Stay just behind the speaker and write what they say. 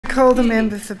call the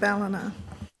member for Ballina.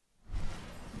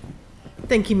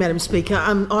 Thank you, Madam Speaker.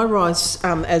 I rise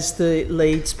as the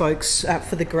lead spokes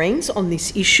for the Greens on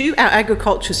this issue. Our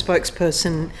agriculture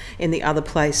spokesperson in the other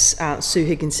place, Sue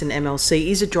Higginson MLC,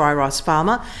 is a dry rice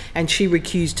farmer, and she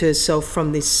recused herself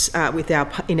from this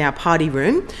in our party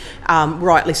room,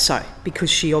 rightly so, because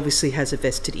she obviously has a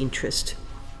vested interest.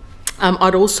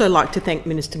 I'd also like to thank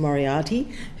Minister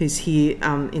Moriarty, who's here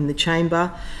in the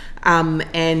chamber,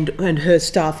 and her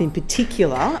staff in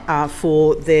particular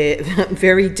for their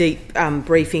very deep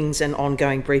briefings and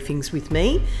ongoing briefings with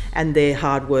me and their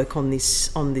hard work on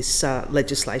this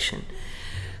legislation.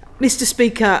 Mr.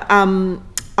 Speaker,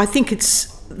 I think it's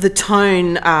the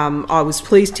tone. I was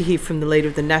pleased to hear from the Leader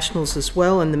of the Nationals as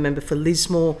well, and the member for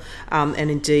Lismore, and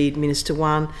indeed Minister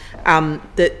Wan,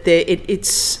 that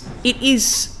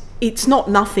it's not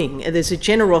nothing. There's a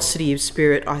generosity of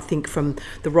spirit, I think, from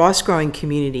the rice growing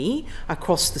community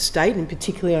across the state, and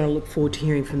particularly I look forward to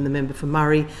hearing from the member for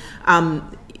Murray,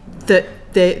 it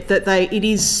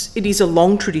is a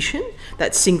long tradition,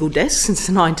 that single desk since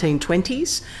the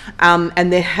 1920s,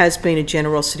 and there has been a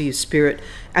generosity of spirit,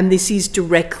 and this is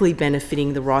directly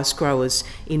benefiting the rice growers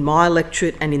in my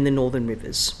electorate and in the Northern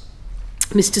Rivers.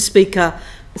 Mr. Speaker,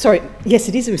 sorry, yes,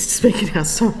 it is Mr. Speaker now,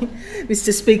 sorry.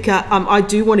 Mr. Speaker, I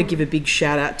do want to give a big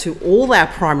shout out to all our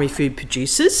primary food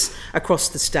producers across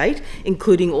the state,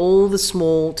 including all the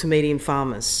small to medium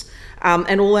farmers,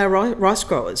 and all our rice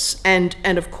growers. And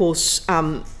of course,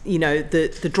 you know,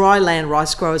 the dry land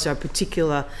rice growers are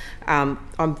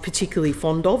I'm particularly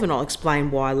fond of, and I'll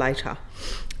explain why later.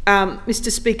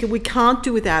 Mr. Speaker, we can't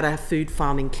do without our food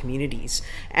farming communities,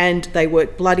 and they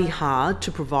work bloody hard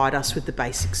to provide us with the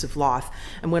basics of life.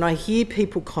 And when I hear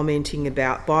people commenting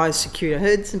about biosecurity, I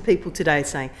heard some people today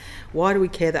saying, why do we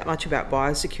care that much about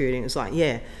biosecurity? And it's like,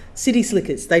 yeah, city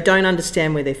slickers, they don't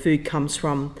understand where their food comes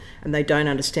from, and they don't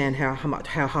understand how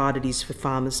hard it is for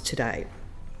farmers today.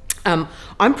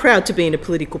 I'm proud to be in a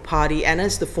political party, and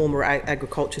as the former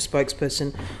agriculture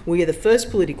spokesperson, we are the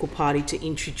first political party to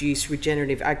introduce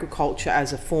regenerative agriculture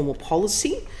as a formal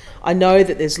policy. I know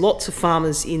that there's lots of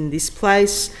farmers in this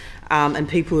place and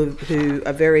people who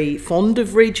are very fond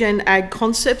of regen ag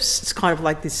concepts. It's kind of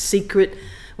like this secret.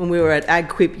 When we were at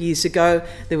AgQuip years ago,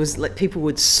 there was people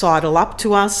would sidle up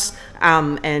to us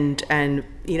and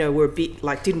you know, were a bit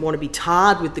like didn't want to be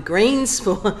tarred with the Greens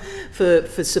for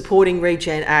supporting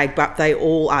regen ag, but they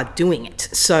all are doing it.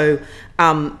 So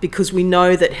because we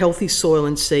know that healthy soil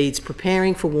and seeds,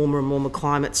 preparing for warmer and warmer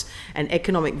climates, and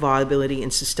economic viability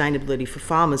and sustainability for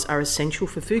farmers are essential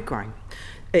for food growing.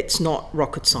 It's not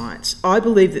rocket science. I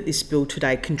believe that this bill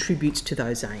today contributes to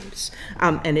those aims,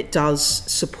 and it does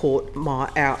support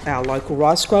our local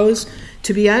rice growers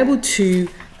to be able to,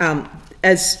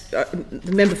 as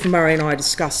the member for Murray and I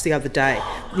discussed the other day,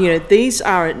 you know, these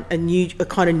are a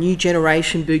kind of new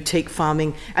generation boutique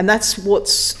farming, and that's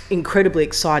what's incredibly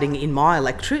exciting in my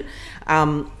electorate.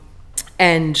 And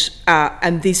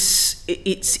this,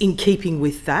 it's in keeping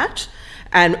with that,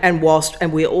 and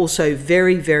we're also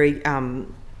very, very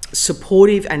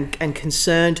supportive and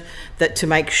concerned that to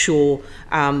make sure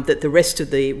that the rest of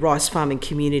the rice farming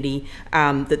community,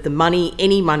 that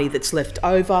any money that's left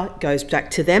over goes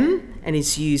back to them and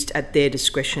is used at their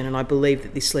discretion, and I believe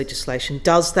that this legislation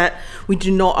does that. We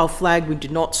do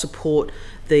not support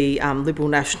the Liberal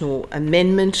National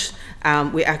amendment.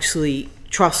 We actually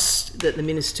trust that the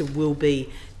Minister will be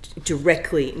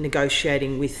directly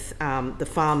negotiating with the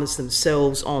farmers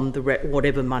themselves on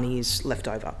whatever money is left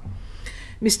over.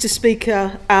 Mr.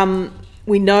 Speaker,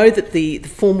 we know that the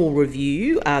formal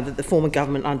review that the former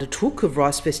government undertook of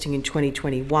rice vesting in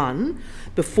 2021,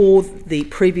 before the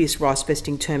previous rice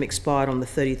vesting term expired on the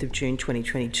 30th of June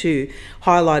 2022,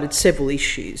 highlighted several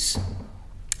issues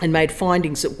and made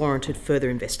findings that warranted further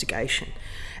investigation.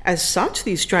 As such,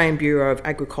 the Australian Bureau of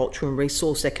Agriculture and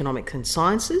Resource Economics and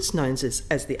Sciences, known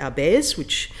as the ABARES,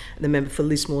 which the member for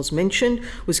Lismore's mentioned,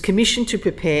 was commissioned to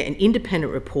prepare an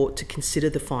independent report to consider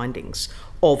the findings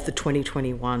of the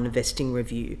 2021 vesting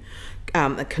review,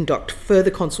 conduct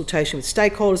further consultation with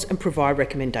stakeholders and provide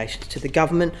recommendations to the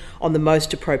government on the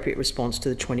most appropriate response to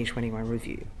the 2021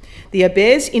 review. The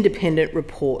ABARES independent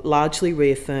report largely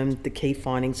reaffirmed the key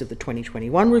findings of the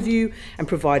 2021 review and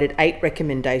provided 8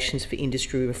 recommendations for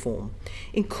industry reform,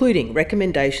 including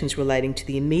recommendations relating to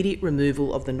the immediate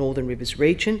removal of the Northern Rivers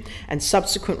region and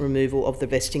subsequent removal of the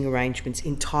vesting arrangements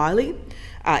entirely,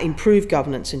 improved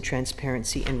governance and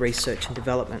transparency, and research and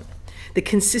development. The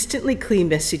consistently clear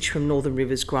message from Northern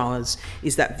Rivers growers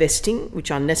is that vesting, which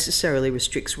unnecessarily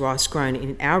restricts rice grown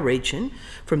in our region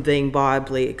from being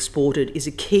viably exported, is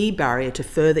a key barrier to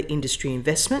further industry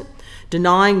investment,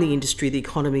 denying the industry the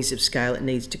economies of scale it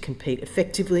needs to compete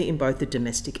effectively in both the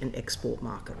domestic and export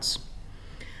markets.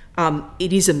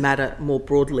 It is a matter more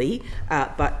broadly,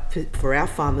 but for our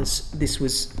farmers, this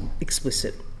was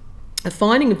explicit. A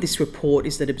finding of this report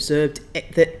is that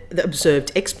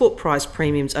observed export price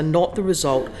premiums are not the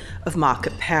result of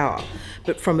market power,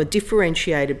 but from a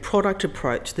differentiated product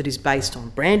approach that is based on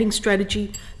branding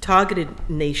strategy, targeted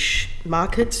niche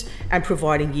markets, and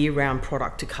providing year-round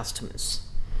product to customers.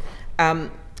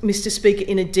 Mr. Speaker,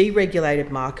 in a deregulated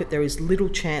market, there is little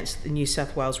chance that the New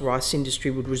South Wales rice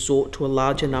industry would resort to a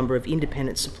larger number of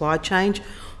independent supply chains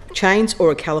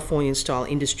or a Californian-style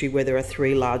industry where there are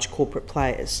 3 large corporate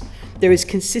players. There is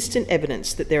consistent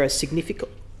evidence that there are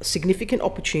significant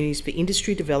opportunities for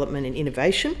industry development and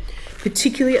innovation,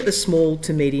 particularly at the small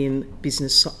to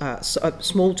medium-sized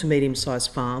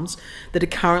farms that are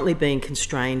currently being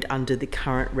constrained under the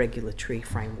current regulatory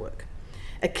framework.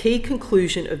 A key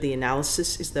conclusion of the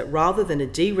analysis is that rather than a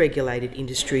deregulated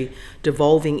industry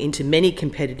devolving into many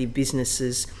competitive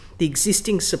businesses, the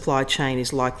existing supply chain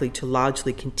is likely to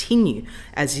largely continue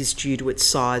as is due to its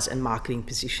size and marketing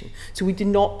position. So we do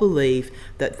not believe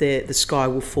that the sky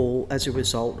will fall as a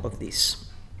result of this.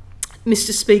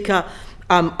 Mr. Speaker,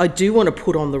 I do want to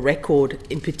put on the record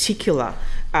in particular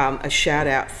a shout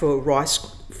out for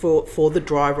the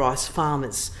dry rice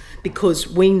farmers, because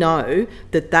we know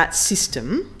that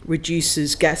system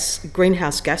reduces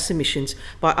greenhouse gas emissions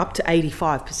by up to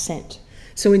 85%.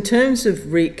 So in terms of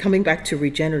coming back to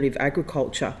regenerative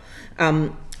agriculture,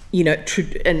 and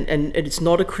it's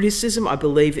not a criticism, I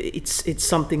believe it's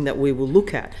something that we will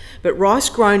look at. But rice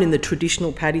grown in the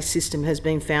traditional paddy system has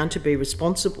been found to be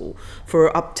responsible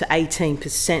for up to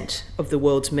 18% of the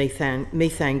world's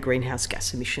methane greenhouse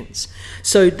gas emissions.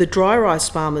 So the dry rice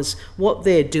farmers, what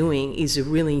they're doing is a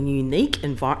really unique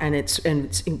and it's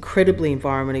incredibly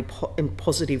environmentally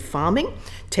positive farming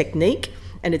technique,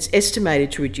 and it's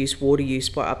estimated to reduce water use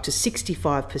by up to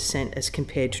 65% as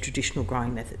compared to traditional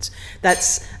growing methods.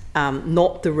 That's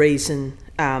not the reason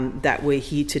that we're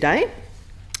here today,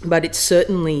 but it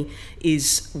certainly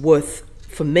is worth,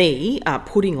 for me,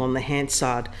 putting on the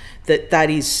Hansard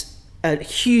that is a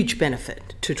huge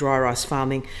benefit to dry rice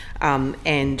farming, and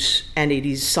it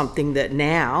is something that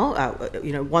now,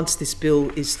 once this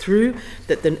bill is through,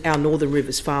 that our Northern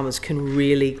Rivers farmers can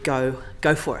really go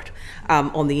for it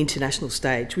on the international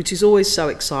stage, which is always so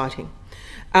exciting.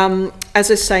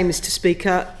 As I say, Mr.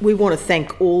 Speaker, we want to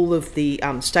thank all of the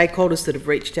stakeholders that have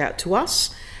reached out to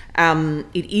us.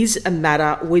 It is a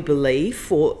matter, we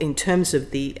believe, in terms of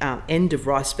the end of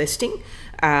rice vesting.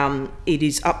 It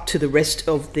is up to the rest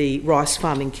of the rice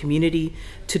farming community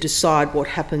to decide what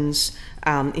happens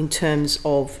in terms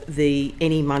of the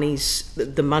monies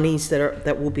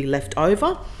that will be left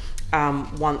over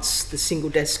once the single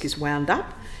desk is wound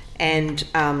up. And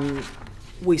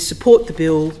we support the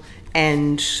bill,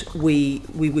 and we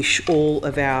wish all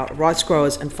of our rice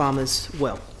growers and farmers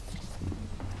well.